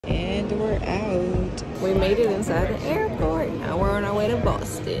We made it inside the airport. Now we're on our way to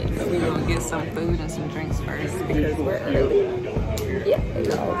Boston. But we're gonna get some food and some drinks first because we're early. Yeah,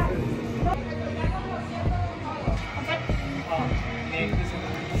 go.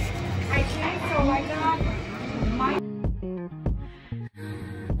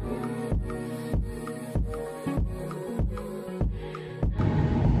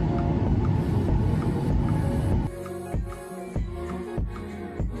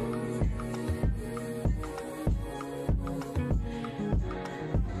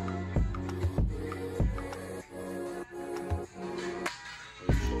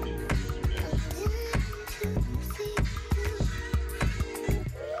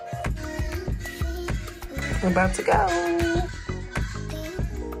 We're about to go.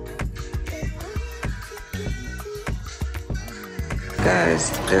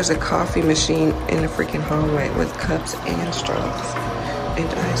 Guys, there's a coffee machine in the freaking hallway with cups and straws and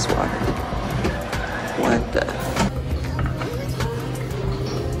ice water. What the?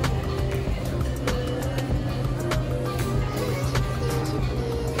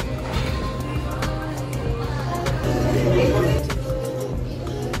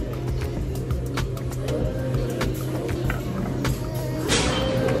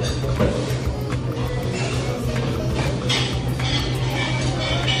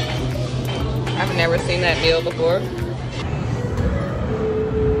 I've never seen that meal before.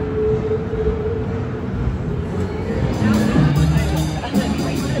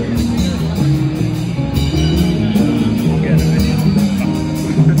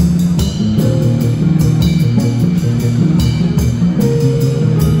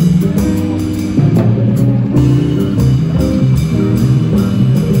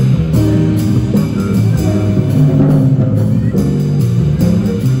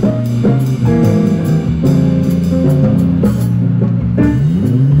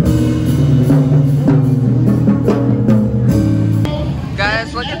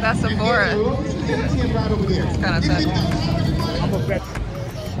 It's kind of sad.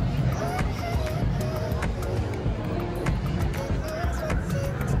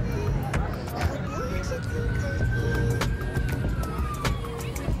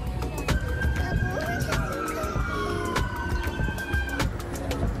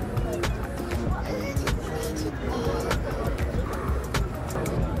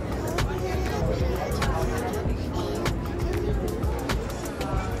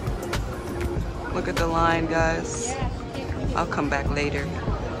 Look at the line, guys. I'll come back later.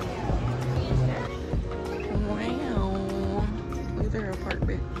 Wow. Look at their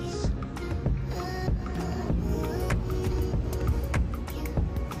apartments.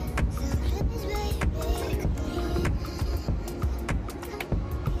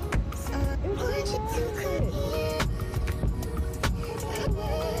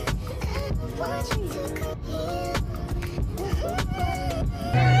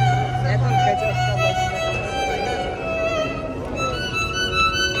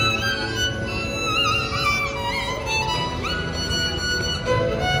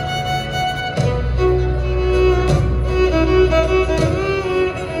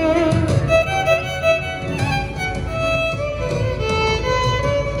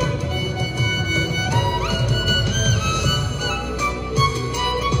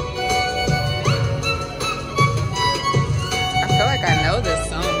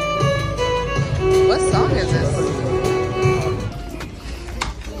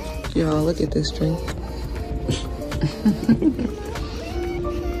 Y'all, look at this drink.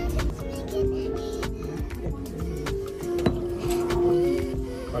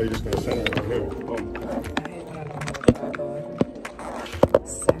 Oh, you're just gonna set it right here. Oh.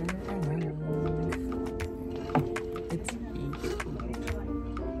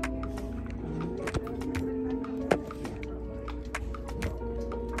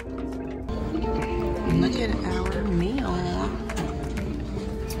 Look at our meal.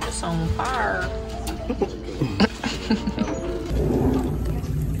 It's on fire.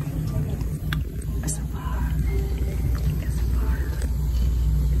 It's on fire. It's on fire.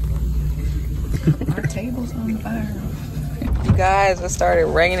 Our table's on fire. You guys, it started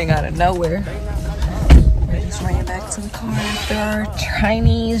raining out of nowhere. We just ran back to the car after our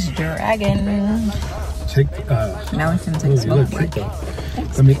Chinese dragon. Now we can take smoke break.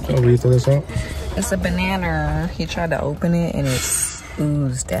 Let me throw this out. It's a banana. He tried to open it and it's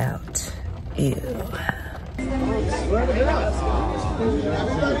oozed out. Ew.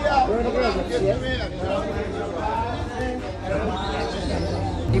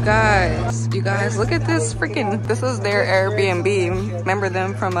 You guys, look at this freaking, this is their Airbnb. Remember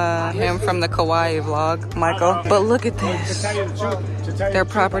them from him from the Kauai vlog, Michael? But look at this. Their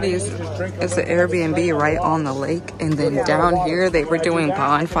property is the Airbnb right on the lake, and then down here they were doing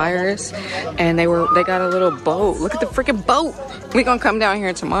bonfires, and they got a little boat. Look at the freaking boat. We gonna come down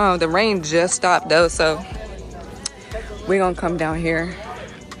here tomorrow. The rain just stopped though, so we gonna come down here.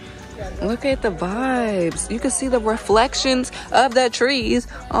 Look at the vibes. You can see the reflections of the trees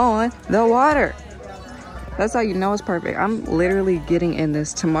on the water. That's how you know it's perfect. I'm literally getting in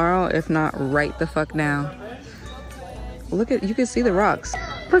this tomorrow, if not right the fuck now. Look at, you can see the rocks.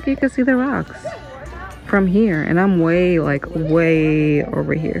 Look, you can see the rocks from here, and I'm way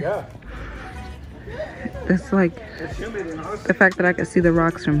over here. It's like, the fact that I can see the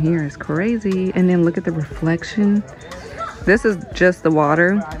rocks from here is crazy. And then look at the reflection. This is just the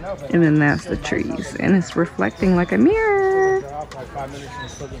water, and then that's the trees, and it's reflecting like a mirror.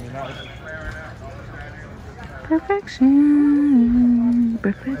 Perfection,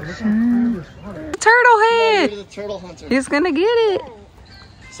 perfection. Turtle head. You're the turtle hunter. He's gonna get it.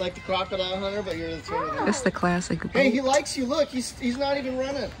 It's like the crocodile hunter, but you're the turtle hunter. It's the classic. Hey, he likes you. Look, he's not even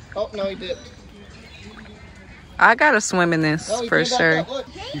running. Oh no, he dipped. I gotta swim in this for sure.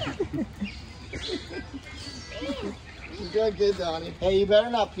 Good, Donnie. Hey, you better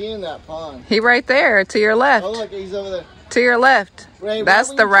not pee in that pond. He right there, to your left. Oh, look, he's over there. To your left. Ray,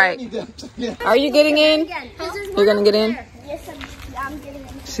 that's the right. Are you getting in? You're gonna get in? Yes, I'm getting in.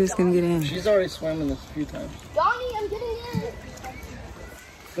 She's gonna get in. She's already swam in this a few times. Donnie, I'm getting in.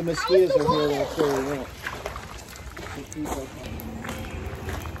 The mosquitoes are here. That's where we went.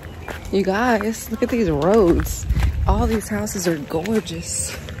 You guys, look at these roads. All these houses are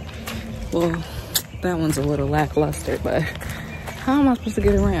gorgeous. Well, that one's a little lackluster, but how am I supposed to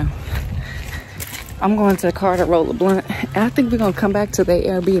get around? I'm going to the car to roll a blunt. And I think we're gonna come back to the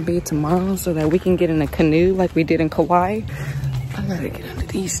Airbnb tomorrow so that we can get in a canoe like we did in Kauai. I gotta get under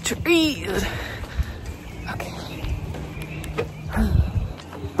these trees. Okay.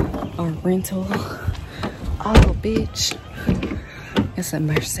 Our rental. Oh, bitch. It's a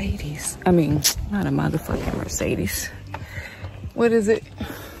Mercedes. I mean, not a motherfucking Mercedes. What is it?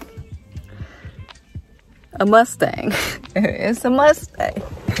 A Mustang. It's a Mustang.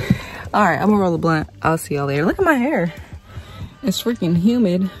 All right, I'm gonna roll a blunt. I'll see y'all later. Look at my hair. It's freaking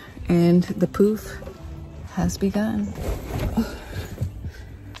humid, and the poof has begun.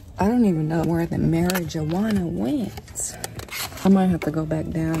 I don't even know where the marijuana went. I might have to go back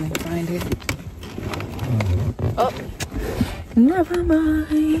down and find it. Oh, never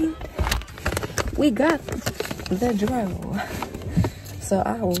mind. We got the dro. So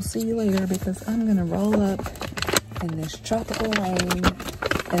I will see you later because I'm gonna roll up in this tropical rain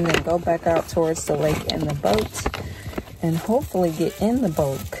and then go back out towards the lake in the boat and hopefully get in the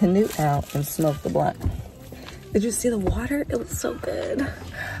boat, canoe out, and smoke the blunt. Did you see the water? It was so good.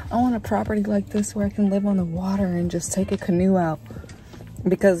 I want a property like this where I can live on the water and just take a canoe out,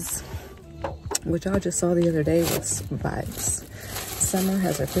 because what y'all just saw the other day was vibes. Summer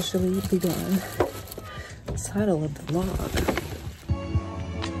has officially begun. Title of the vlog.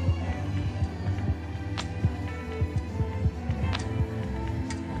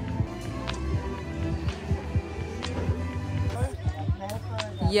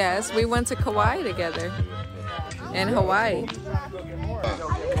 Yes, we went to Kauai together. In Hawaii.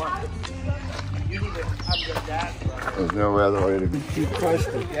 There's no other way to You crushed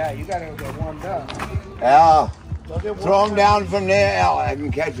it. Yeah, you gotta get warmed up. Al, throw him down from there, Al. I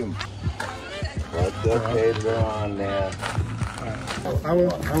can catch him. Put the paper on there. I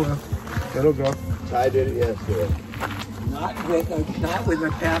will. It'll go. I did it yesterday. Not with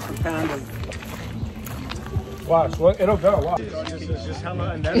a half a pound of. Watch. Well, it'll go. Watch. It's just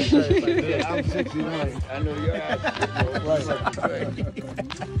hella unnecessary. If I did. I'm 69. I know your ass.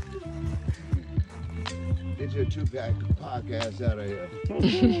 Get your two-pack podcast out of here.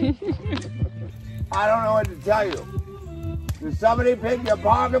 I don't know what to tell you. Did somebody pick your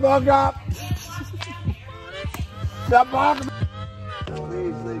pocketbook up? The pocketbook.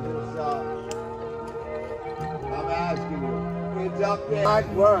 Please leave it up. I'm asking you. It's up there. Right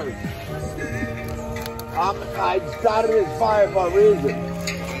word. I started this fire for a reason.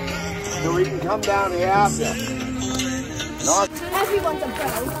 So we can come down here after. Not Everyone's a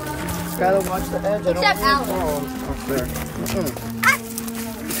pro. Gotta watch the edge. Except Alan. Up there.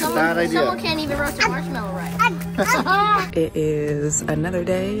 Bad idea. Someone can't even roast a marshmallow right. It is another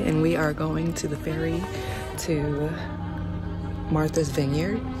day and we are going to the ferry to Martha's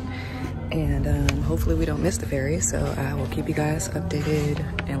Vineyard. And hopefully we don't miss the ferry, so I will keep you guys updated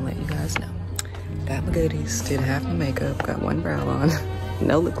and let you guys know. Got my goodies, did half my makeup, got one brow on.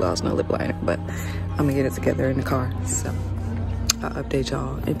 No lip gloss, no lip liner, but I'm gonna get it together in the car. So I'll update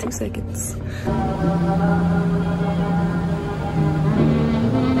y'all in 2 seconds.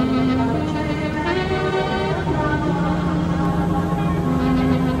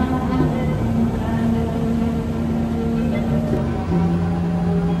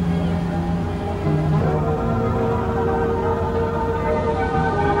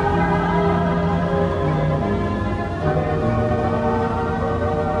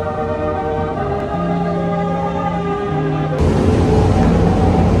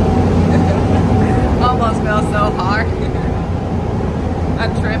 Almost fell so hard. I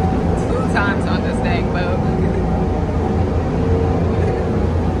tripped 2 times on this dang boat.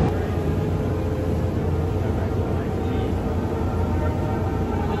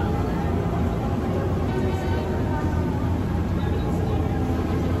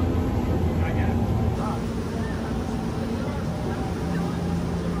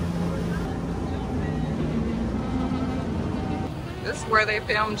 This is where they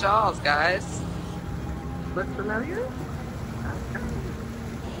filmed Jaws, guys. Look familiar?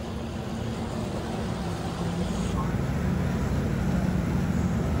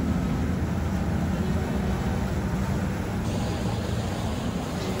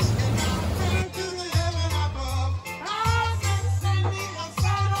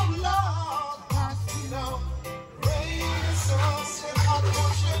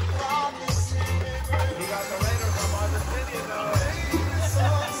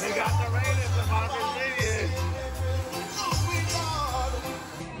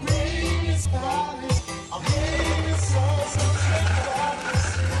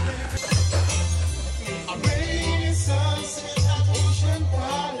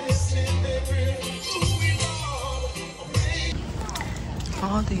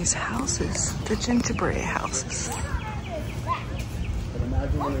 All these houses, the gingerbread houses. But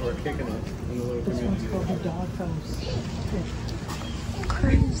imagine when they were kicking it in the little community. This one's called the dog house.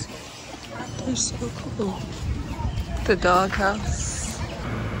 Crazy. They're so cool. The dog house.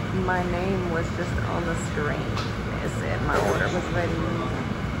 My name was just on the screen. It said my order was ready.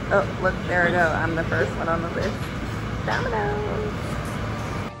 Oh, look, there we go. I'm the first one on the list. Domino's.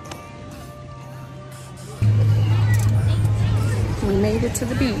 We made it to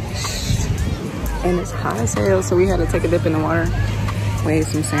the beach. And it's hot as hell, so we had to take a dip in the water. We ate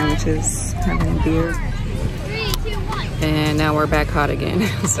some sandwiches, having a beer. 3, 2, 1. And now we're back hot again.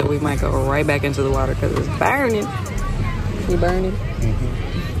 So we might go right back into the water because it's burning. You burning?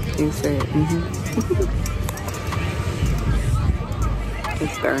 Mm-hmm. You said, mm-hmm.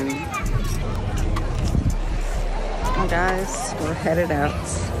 It's burning. Guys, we're headed out.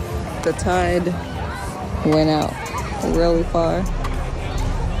 The tide went out really far.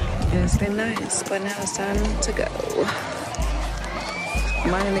 And it's been nice, but now it's time to go.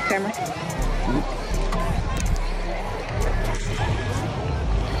 Am I in the camera?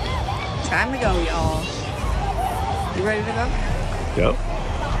 Time to go, y'all. You ready to go? Yep.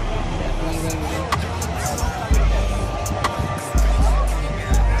 Definitely ready to go.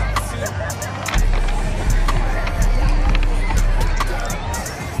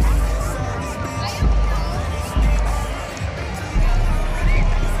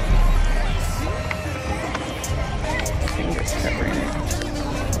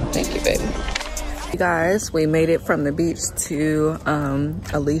 Thank you, baby. You guys, we made it from the beach to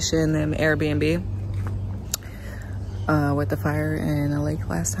Alicia and them Airbnb with the fire and the lake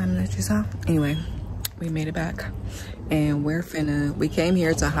last time that you saw. Anyway, we made it back and we came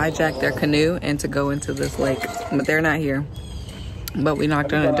here to hijack their canoe and to go into this lake, but they're not here. But we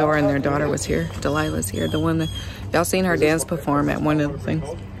knocked on the door and their daughter was here. Delilah's here, the one that y'all seen her dance perform at one of the things.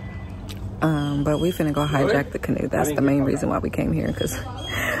 But we finna go hijack the canoe. That's the main reason why we came here, because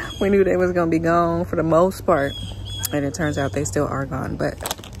we knew they was gonna be gone for the most part. And it turns out they still are gone, but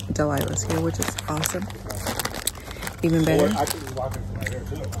Delilah's here, which is awesome. Even better. I can just walk in from right here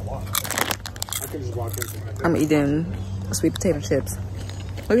too if I want. I can just walk in from right there. I'm eating sweet potato chips.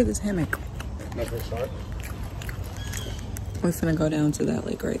 Look at this hammock. We're finna go down to that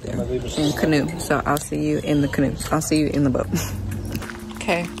lake right there in canoe. So I'll see you in the canoe. I'll see you in the boat.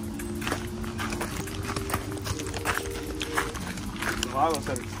 Okay. Delilah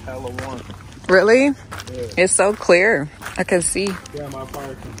said it's hella warm. Really? Yeah. It's so clear. I can see. Yeah, my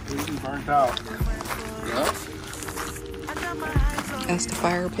fire completely burnt out. Yeah. That's the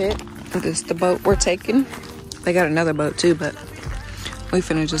fire pit. This is the boat we're taking. They got another boat too, but we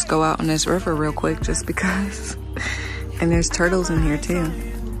finna just go out on this river real quick just because. And there's turtles in here too.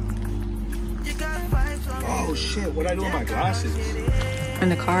 Oh shit, what'd I do with my glasses? In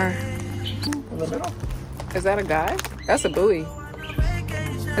the car. In the middle? Is that a guy? That's a buoy.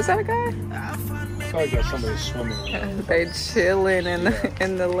 Is that a guy? It's like that somebody's swimming. They chilling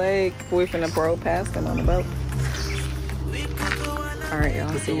in the lake. We finna bro past them on the boat. All right,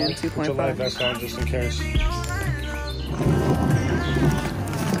 y'all. See you in 2.5. Put your life vest on just in case.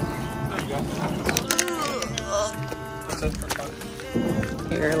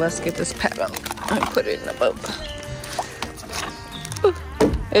 Here, let's get this paddle and put it in the boat. Ooh,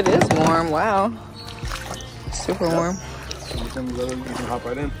 it is warm. Wow. Super warm. You can hop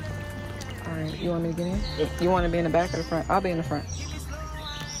right in. All right, you want me to get in? Yeah. You want to be in the back or the front? I'll be in the front.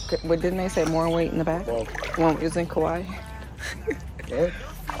 But didn't they say more weight in the back? Well, one was in Kauai. what?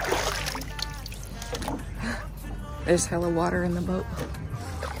 There's hella water in the boat.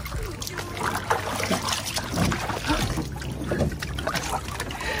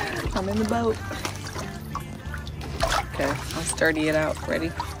 I'm in the boat. Okay, I'll sturdy it out. Ready?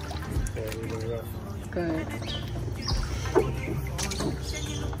 Yeah, we do that. Good.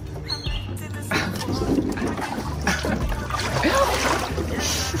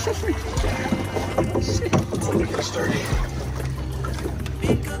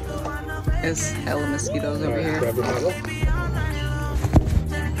 There's hella mosquitoes over here. Grab your paddle.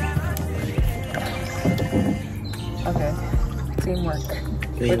 Okay. Teamwork.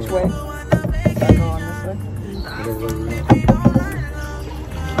 Which way? Should I go on this way? Whatever you want.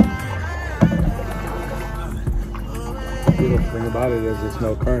 The beautiful thing about it is there's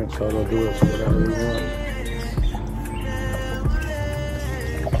no current, so it'll do us whatever we want.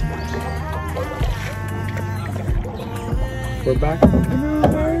 We're back.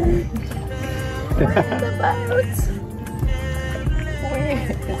 It's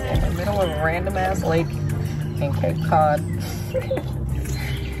in the middle of a random ass lake in Cape Cod.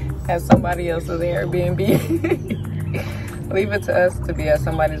 At somebody else's Airbnb. Leave it to us to be at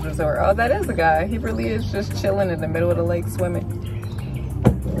somebody's resort. Oh, that is a guy. He really is just chilling in the middle of the lake swimming.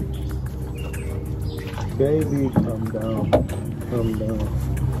 Baby, come down. Come down.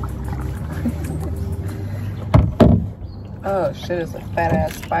 Oh shit, it's a fat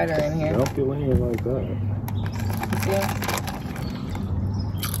ass spider in here. Don't be leaning like that. You see him?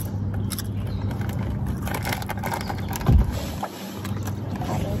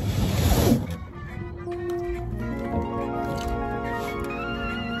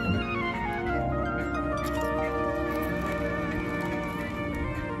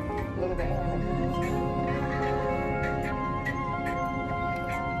 Look at that.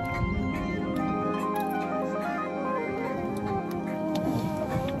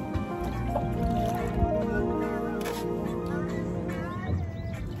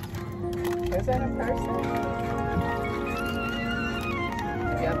 Is that a person?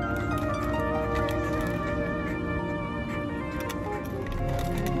 Yep.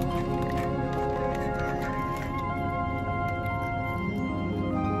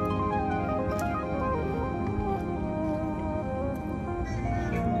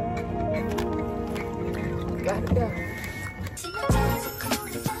 Gotta go.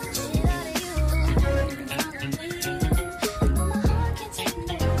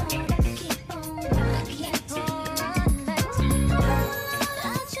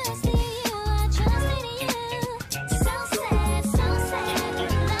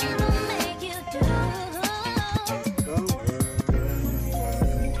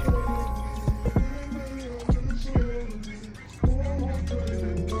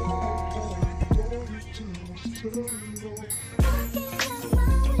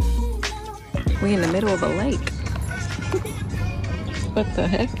 We in the middle of a lake. What the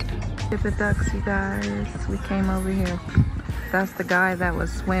heck? Look at the ducks, you guys. We came over here. That's the guy that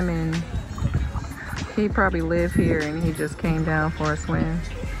was swimming. He probably lived here and he just came down for a swim.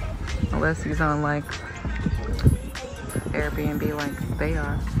 Unless he's on like Airbnb like they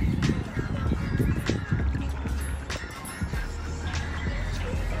are.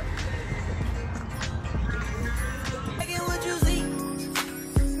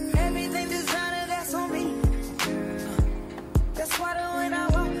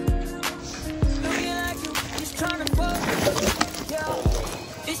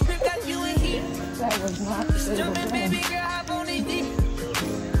 That was not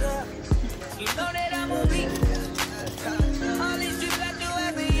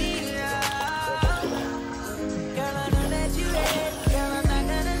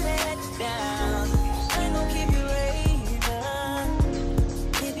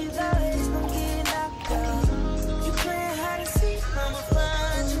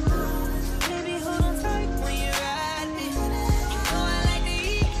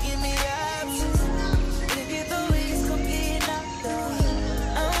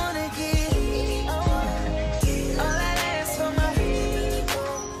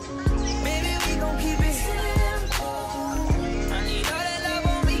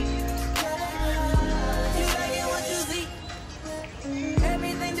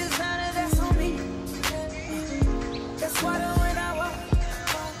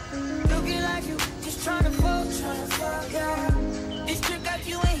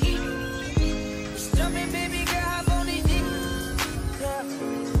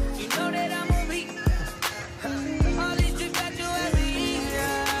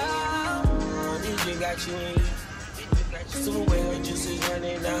you and you. Super well, juices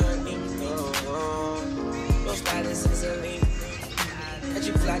running down me. No stylist is a link. Got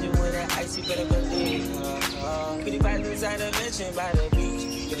you flogging with that icy, better believe. Pretty vibes inside the mansion by the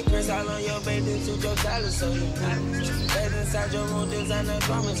beach. Get the prints all on your baby to your dollars, so you got it. Bed inside your room, designer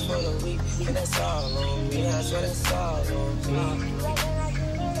garments for the week. And that's all on me, I swear that's all on me.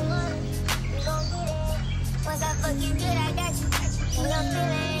 Once I fuck you good, I got you. In your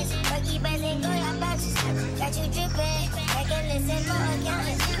feelings, fuck you better go, I bought you. Got you dripping, I can listen for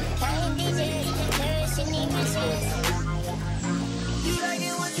accountants. Counting digits, nourishing emissions. You like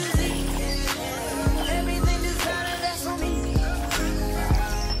it what you see. Everything designer, that's for me.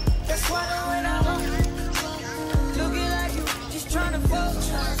 That's why when I walk, looking like you, just trying to fuck.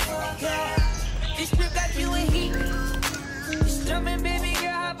 Yeah. This trip got you in heat. Just jumping, baby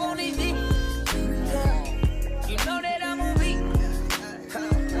girl, hop on these feet. You know that I'm on beat.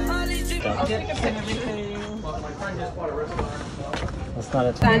 All these That's not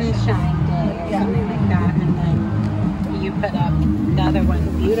a sunshine day or something like that, and then you put up another one,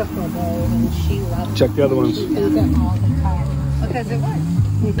 beautiful day, and she loved Check the other ones. She does it all the time because it was.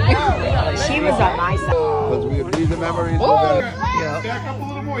 She was on my side. Because we need the memories. Back up a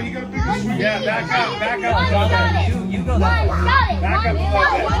little more. You got a bigger swing. Yeah, back up. Back up. You go that way. Back up a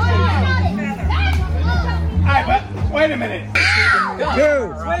little bit. All right, but wait a minute.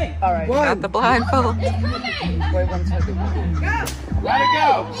 Two. All right. Got the blindfold. Wait 1 second. Let it go.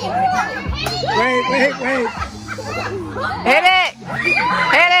 Wait. Hit it!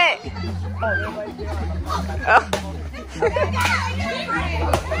 Hit it! Oh.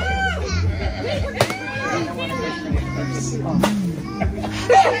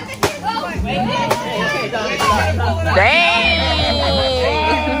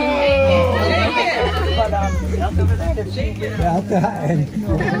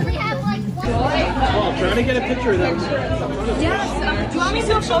 Trying to get a picture of those. Yes. Do you want me to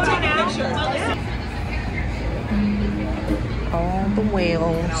do a photo now? All the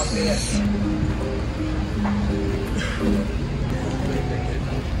whales.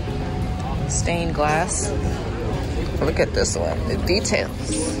 Stained glass. Look at this one, the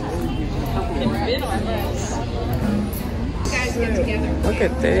details. Look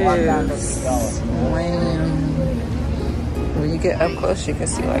at this. Wow. When you get up close, you can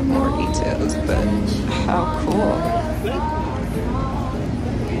see like more details, but how cool.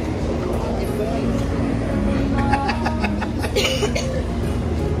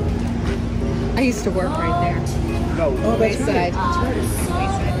 I used to work right there. No. Oh, Wayside.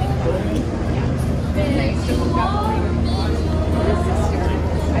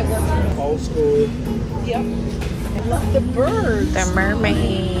 Old school. Yep. I love the birds. The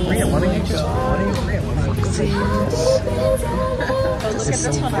mermaid. Why don't you just Oh, look at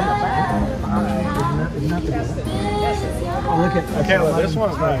this one on the back. Oh, look at Okay, well, this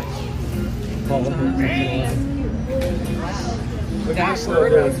one's nice. Look at this little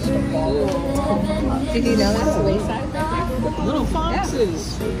guy. Did you know that's Wayside? little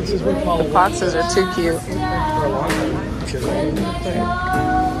foxes. This is what The foxes are too cute.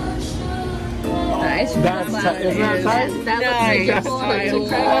 Nice. Isn't that tight? That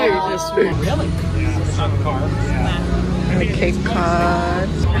looks Really? The Cape Cod.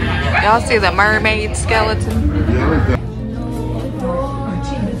 Y'all see the mermaid skeleton?